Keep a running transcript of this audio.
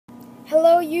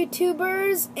Hello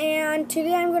YouTubers, and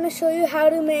today I'm going to show you how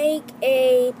to make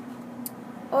a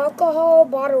alcohol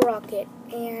bottle rocket.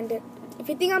 And if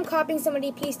you think I'm copying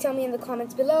somebody, please tell me in the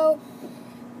comments below.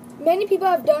 Many people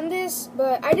have done this,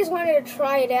 but I just wanted to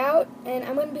try it out, and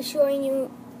I'm going to be showing you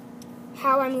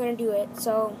how I'm going to do it.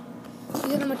 So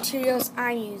these are the materials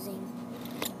I'm using.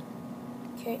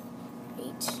 Okay,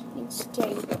 wait, need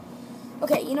steady.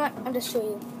 Okay, you know what, I'll just show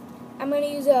you. I'm going to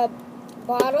use a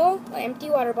bottle, an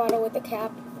empty water bottle with a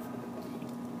cap,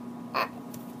 50%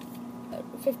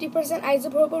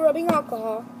 isopropyl rubbing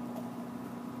alcohol,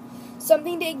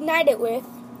 something to ignite it with.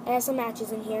 I have some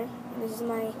matches in here. This is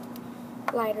my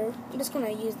lighter. I'm just going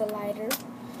to use the lighter.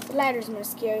 The lighter's more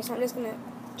scary, so I'm just going to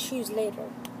choose later.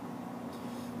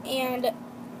 And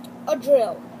a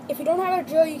drill. If you don't have a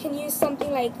drill, you can use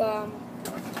something like a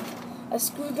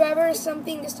screwdriver or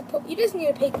something. You just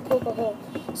need to poke a hole.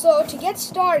 So to get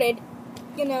started,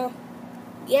 you're gonna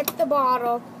get the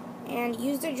bottle and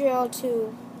use the drill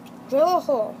to drill a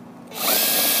hole.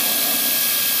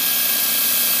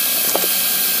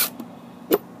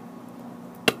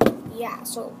 Yeah,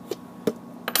 so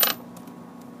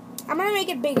I'm gonna make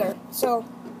it bigger. So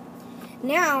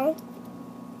now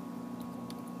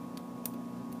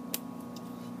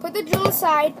put the drill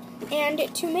aside, and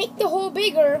to make the hole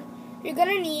bigger, you're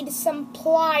gonna need some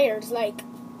pliers, like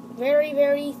very,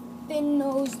 very thin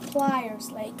nosed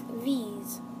pliers like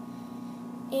these.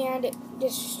 And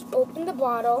just open the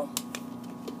bottle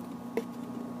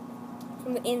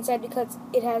from the inside because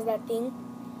it has that thing.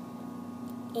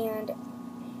 And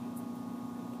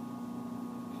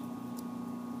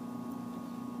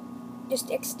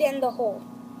just extend the hole.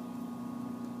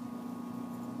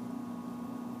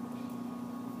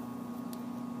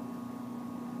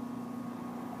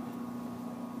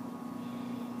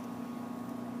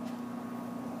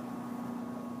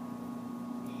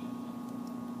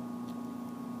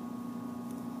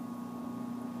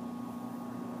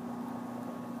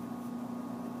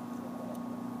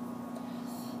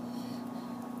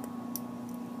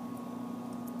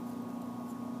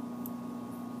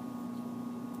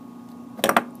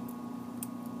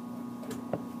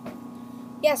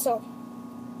 Yeah, so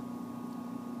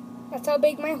that's how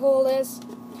big my hole is.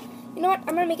 You know what?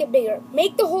 I'm going to make it bigger.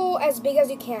 Make the hole as big as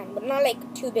you can, but not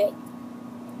like too big.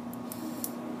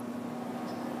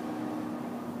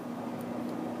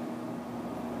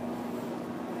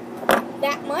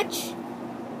 That much.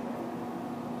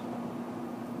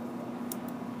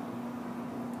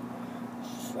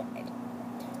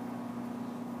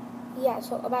 Yeah,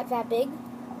 so about that big.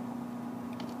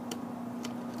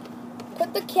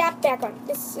 Put the cap back on.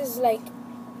 This is like,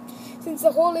 since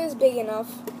the hole is big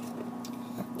enough,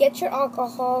 get your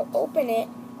alcohol, open it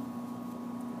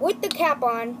with the cap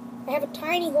on. I have a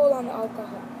tiny hole on the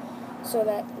alcohol so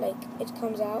that like it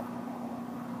comes out.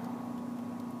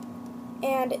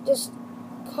 And just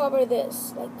cover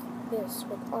this like this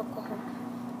with alcohol.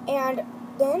 And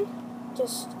then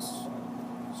just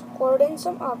squirt in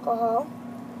some alcohol.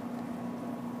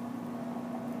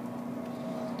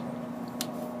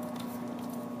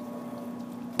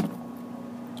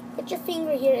 Put your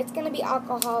finger here. It's going to be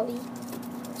alcohol-y.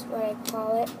 That's what I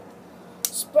call it.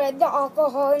 Spread the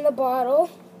alcohol in the bottle.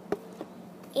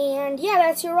 And yeah,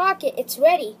 that's your rocket. It's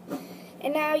ready.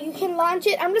 And now you can launch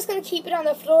it. I'm just going to keep it on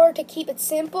the floor to keep it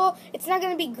simple. It's not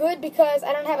going to be good because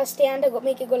I don't have a stand to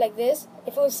make it go like this.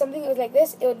 If it was something that was like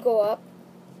this, it would go up.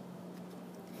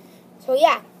 So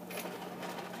yeah.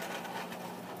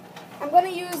 I'm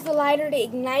going to use the lighter to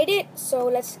ignite it. So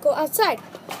let's go outside.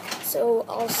 So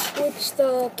I'll switch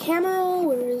the camera.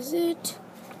 Where is it?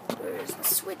 Where is the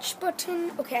switch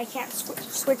button? Okay, I can't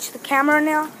switch the camera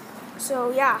now.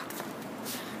 So yeah,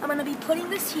 I'm gonna be putting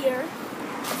this here.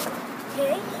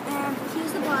 Okay, and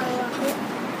here's the bottle rocket.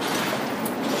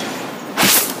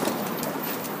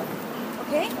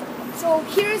 Okay, so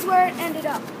here's where it ended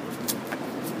up.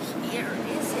 Here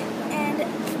is it, and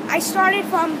I started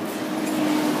from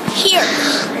here.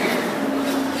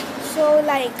 So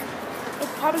like, it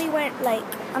probably went like,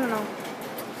 I don't know.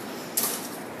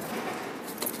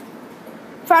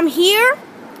 From here,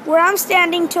 where I'm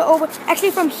standing to over, actually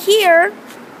from here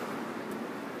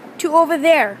to over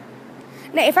there.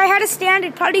 Now if I had a stand,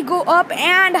 it'd probably go up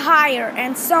and higher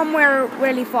and somewhere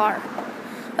really far.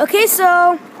 Okay,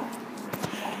 so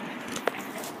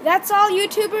that's all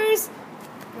YouTubers.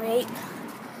 Wait.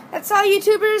 That's all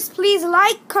YouTubers. Please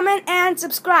like, comment, and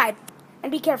subscribe.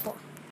 And be careful.